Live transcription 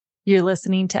You're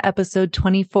listening to episode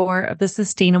 24 of the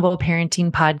Sustainable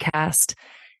Parenting Podcast.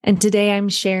 And today I'm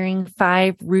sharing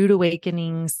 5 rude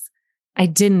awakenings I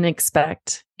didn't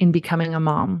expect in becoming a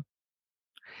mom.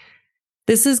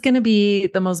 This is going to be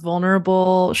the most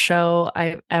vulnerable show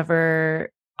I've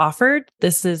ever offered.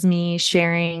 This is me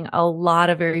sharing a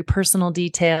lot of very personal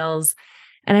details,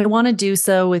 and I want to do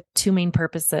so with 2 main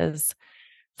purposes.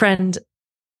 Friend,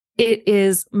 it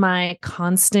is my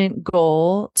constant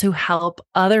goal to help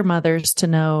other mothers to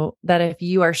know that if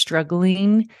you are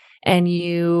struggling and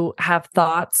you have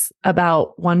thoughts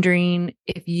about wondering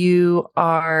if you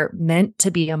are meant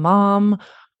to be a mom,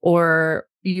 or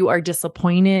you are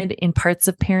disappointed in parts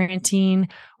of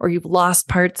parenting, or you've lost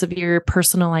parts of your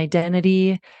personal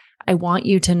identity, I want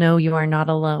you to know you are not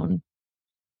alone.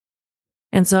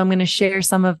 And so I'm going to share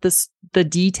some of the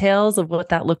details of what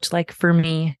that looked like for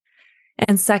me.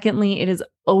 And secondly, it is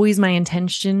always my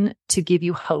intention to give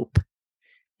you hope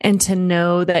and to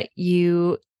know that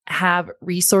you have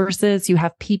resources, you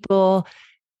have people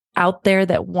out there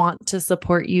that want to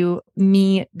support you,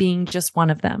 me being just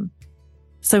one of them.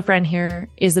 So friend, here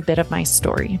is a bit of my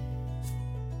story.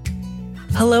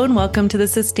 Hello and welcome to the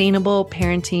Sustainable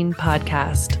Parenting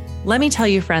Podcast. Let me tell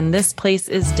you, friend, this place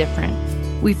is different.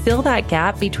 We fill that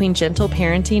gap between gentle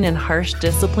parenting and harsh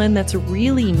discipline that's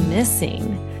really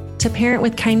missing, to parent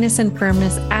with kindness and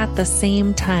firmness at the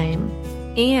same time,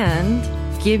 and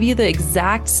give you the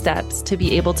exact steps to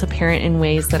be able to parent in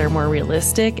ways that are more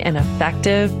realistic and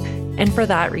effective, and for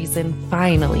that reason,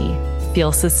 finally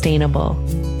feel sustainable.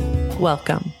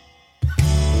 Welcome.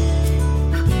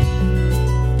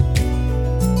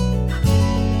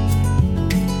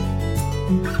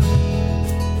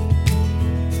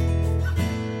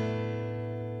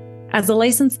 As a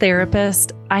licensed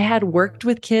therapist, I had worked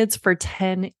with kids for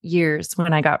 10 years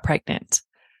when I got pregnant.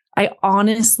 I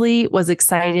honestly was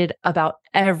excited about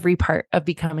every part of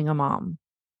becoming a mom,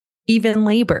 even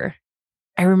labor.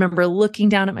 I remember looking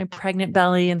down at my pregnant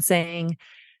belly and saying,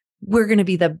 "We're going to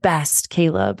be the best,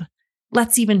 Caleb.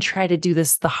 Let's even try to do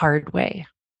this the hard way."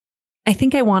 I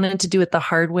think I wanted to do it the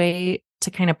hard way to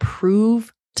kind of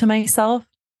prove to myself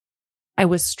I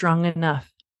was strong enough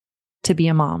to be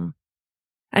a mom.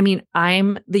 I mean,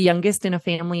 I'm the youngest in a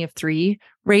family of 3,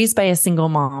 raised by a single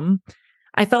mom.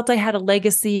 I felt I had a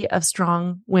legacy of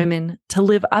strong women to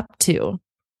live up to.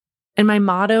 And my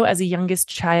motto as a youngest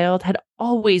child had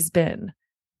always been,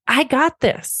 I got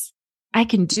this. I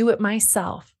can do it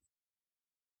myself.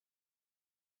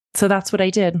 So that's what I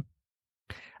did.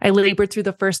 I labored through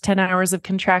the first 10 hours of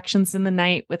contractions in the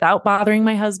night without bothering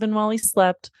my husband while he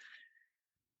slept,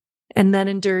 and then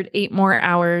endured 8 more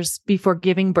hours before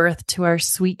giving birth to our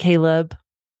sweet Caleb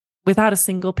without a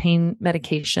single pain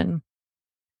medication.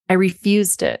 I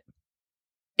refused it.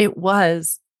 It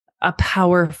was a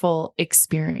powerful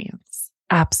experience.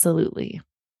 Absolutely.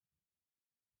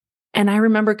 And I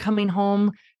remember coming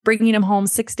home, bringing him home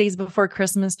 6 days before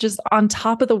Christmas, just on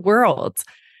top of the world,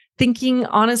 thinking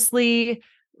honestly,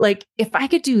 like, if I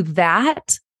could do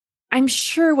that, I'm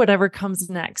sure whatever comes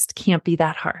next can't be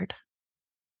that hard.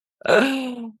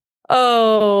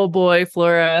 Oh boy,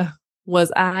 Flora,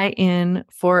 was I in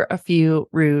for a few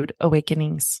rude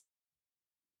awakenings.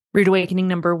 Rude awakening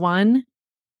number 1,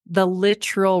 the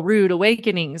literal rude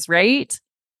awakenings, right?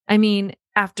 I mean,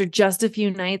 after just a few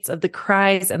nights of the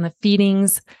cries and the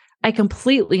feedings, I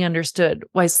completely understood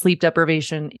why sleep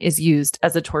deprivation is used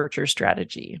as a torture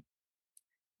strategy.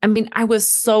 I mean, I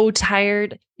was so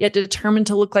tired, yet determined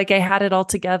to look like I had it all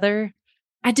together.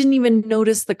 I didn't even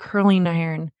notice the curling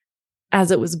iron as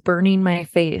it was burning my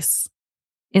face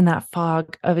in that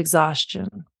fog of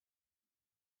exhaustion.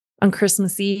 On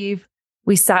Christmas Eve,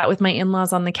 we sat with my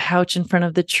in-laws on the couch in front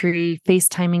of the tree,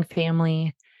 FaceTiming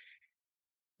family,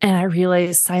 and I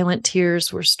realized silent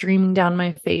tears were streaming down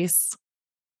my face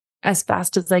as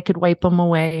fast as I could wipe them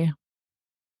away.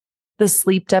 The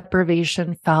sleep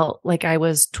deprivation felt like I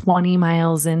was 20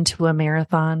 miles into a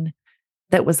marathon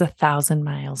that was 1,000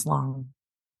 miles long.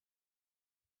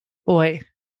 Boy,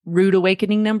 rude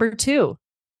awakening number 2,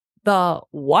 the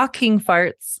walking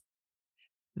farts.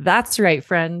 That's right,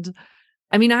 friend.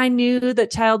 I mean, I knew that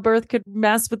childbirth could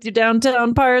mess with your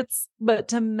downtown parts, but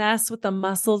to mess with the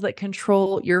muscles that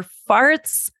control your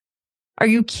farts? Are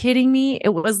you kidding me? It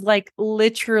was like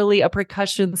literally a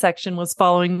percussion section was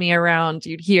following me around.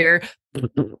 You'd hear,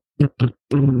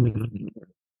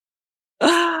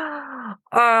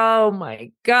 oh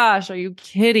my gosh, are you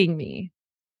kidding me?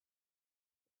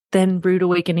 Then rude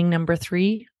awakening number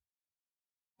 3,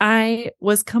 I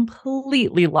was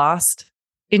completely lost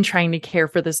in trying to care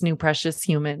for this new precious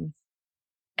human.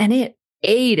 And it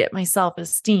ate at my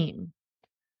self-esteem.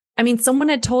 I mean, someone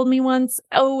had told me once,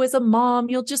 oh, as a mom,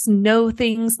 you'll just know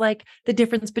things like the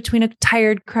difference between a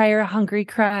tired cry or a hungry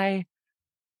cry.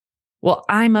 Well,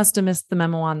 I must have missed the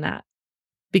memo on that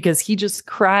because he just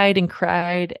cried and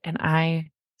cried and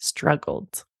I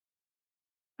struggled.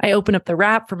 I opened up the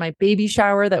wrap for my baby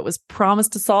shower that was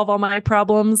promised to solve all my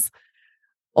problems,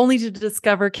 only to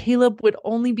discover Caleb would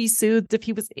only be soothed if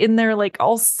he was in there like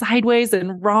all sideways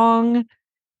and wrong.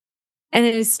 And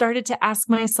I started to ask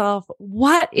myself,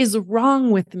 what is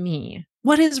wrong with me?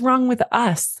 What is wrong with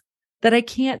us that I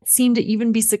can't seem to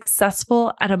even be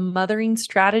successful at a mothering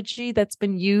strategy that's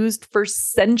been used for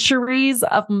centuries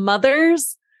of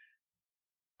mothers?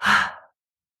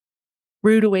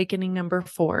 Rude awakening number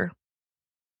 4.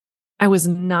 I was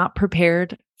not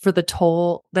prepared for the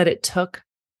toll that it took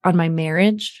on my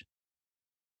marriage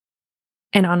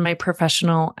and on my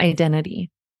professional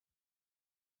identity.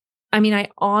 I mean, I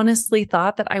honestly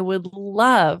thought that I would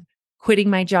love quitting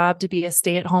my job to be a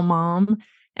stay-at-home mom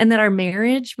and that our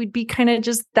marriage would be kind of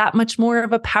just that much more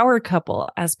of a power couple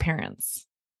as parents.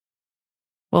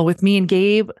 Well, with me and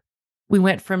Gabe, we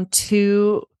went from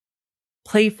 2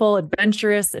 playful,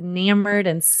 adventurous, enamored,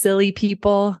 and silly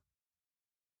people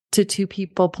to 2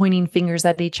 people pointing fingers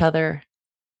at each other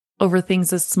over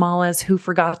things as small as who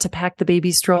forgot to pack the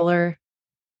baby stroller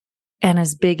and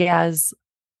as big as,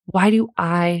 why do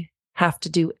I have to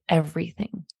do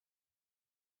everything?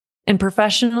 And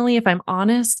professionally, if I'm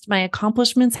honest, my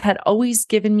accomplishments had always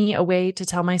given me a way to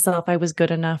tell myself I was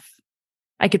good enough.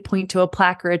 I could point to a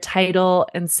plaque or a title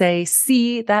and say,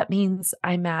 see, that means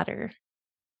I matter.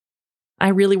 I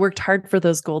really worked hard for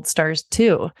those gold stars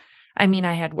too. I mean,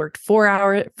 I had worked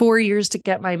 4 years to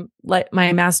get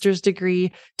my master's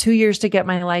degree, 2 years to get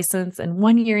my license, and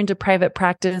 1 year into private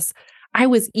practice. I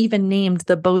was even named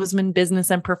the Bozeman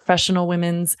Business and Professional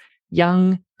Women's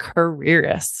Young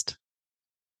Careerist.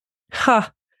 How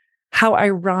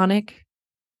ironic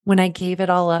when I gave it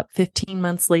all up 15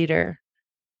 months later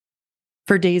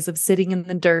for days of sitting in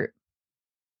the dirt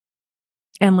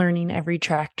and learning every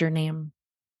tractor name.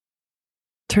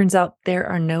 Turns out there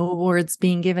are no awards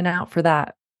being given out for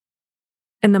that.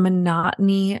 And the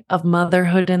monotony of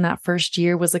motherhood in that first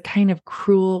year was a kind of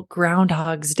cruel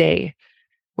Groundhog's Day,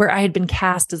 where I had been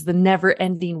cast as the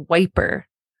never-ending wiper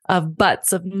of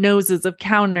butts, of noses, of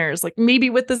counters, like maybe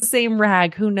with the same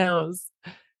rag, who knows?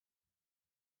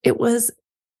 It was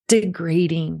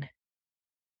degrading,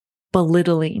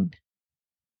 belittling.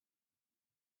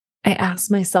 I asked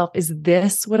myself, is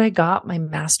this what I got my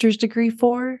master's degree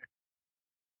for?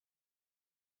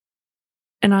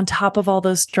 And on top of all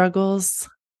those struggles,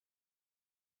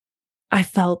 I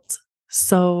felt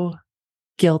so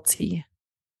guilty.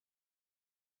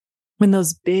 When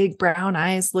those big brown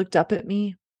eyes looked up at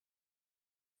me,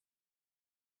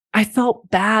 I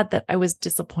felt bad that I was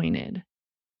disappointed.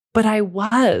 But I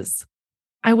was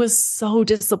so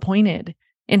disappointed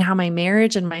in how my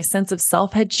marriage and my sense of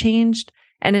self had changed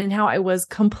and in how I was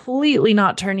completely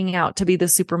not turning out to be the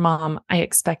super mom I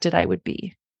expected I would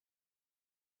be.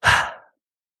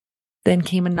 Then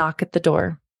came a knock at the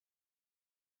door.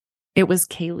 It was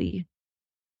Kaylee.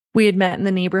 We had met in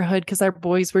the neighborhood because our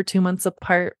boys were 2 months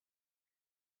apart.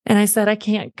 And I said, I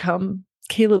can't come.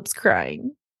 Caleb's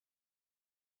crying.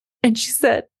 And she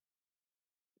said,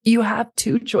 you have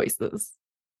 2 choices.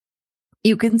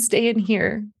 You can stay in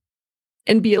here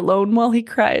and be alone while he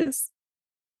cries.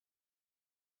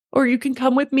 Or you can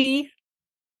come with me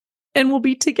and we'll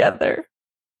be together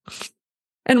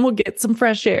and we'll get some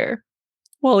fresh air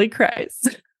while he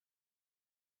cries.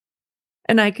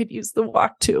 And I could use the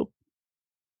walk too.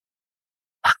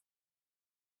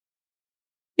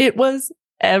 It was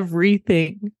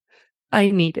everything I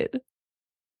needed.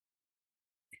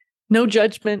 No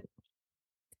judgment,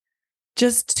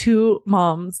 just 2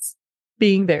 moms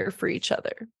being there for each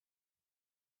other.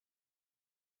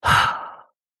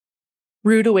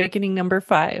 Rude awakening number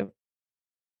 5.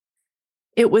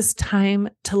 It was time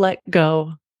to let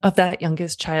go of that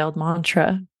youngest child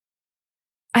mantra.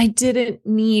 I didn't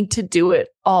need to do it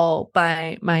all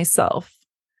by myself.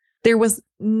 There was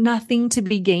nothing to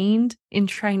be gained in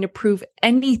trying to prove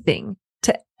anything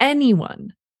to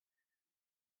anyone.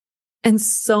 And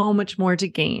so much more to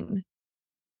gain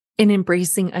in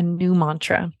embracing a new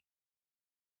mantra.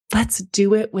 Let's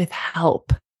do it with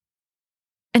help.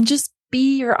 And just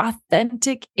be your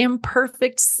authentic,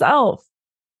 imperfect self.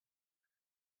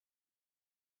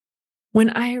 When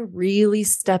I really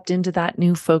stepped into that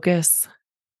new focus,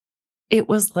 it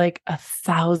was like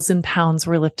 1,000 pounds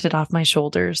were lifted off my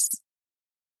shoulders.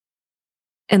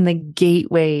 And the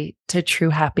gateway to true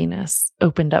happiness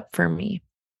opened up for me.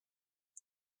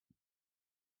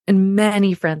 And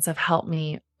many friends have helped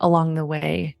me along the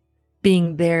way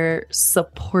being their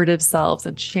supportive selves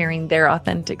and sharing their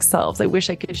authentic selves. I wish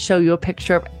I could show you a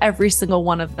picture of every single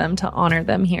one of them to honor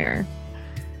them here.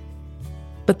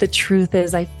 But the truth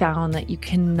is, I found that you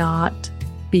cannot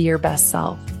be your best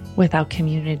self without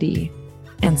community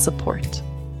and support.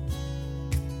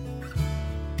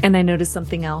 And I noticed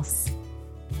something else.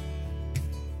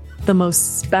 The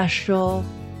most special,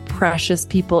 precious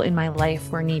people in my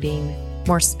life were needing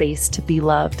more space to be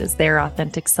loved as their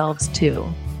authentic selves too.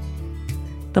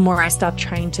 The more I stopped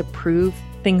trying to prove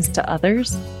things to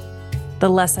others, the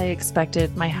less I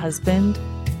expected my husband,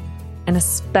 and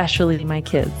especially my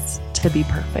kids, to be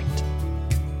perfect.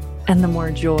 And the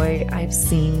more joy I've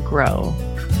seen grow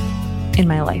in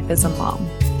my life as a mom.